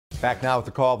Back now with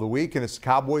the call of the week, and it's the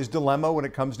Cowboys' dilemma when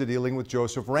it comes to dealing with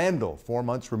Joseph Randle. 4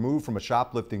 months removed from a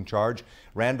shoplifting charge,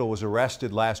 Randle was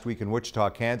arrested last week in Wichita,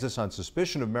 Kansas on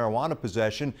suspicion of marijuana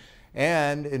possession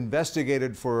and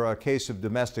investigated for a case of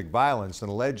domestic violence, an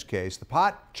alleged case. The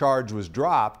pot charge was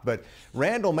dropped, but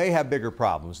Randle may have bigger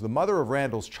problems. The mother of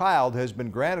Randle's child has been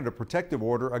granted a protective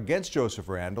order against Joseph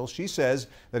Randle. She says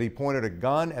that he pointed a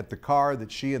gun at the car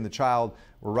that she and the child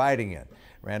were riding in.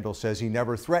 Randle says he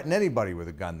never threatened anybody with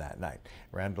a gun that night.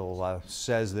 Randle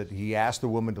says that he asked the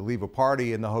woman to leave a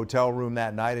party in the hotel room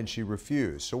that night and she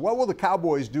refused. So what will the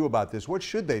Cowboys do about this? What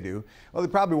should they do? Well, they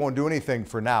probably won't do anything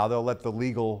for now. They'll let the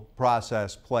legal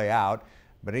process play out.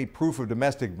 But any proof of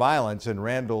domestic violence and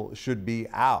Randle should be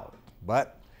out.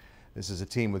 But this is a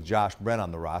team with Josh Brent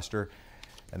on the roster,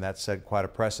 and that's set quite a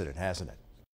precedent, hasn't it?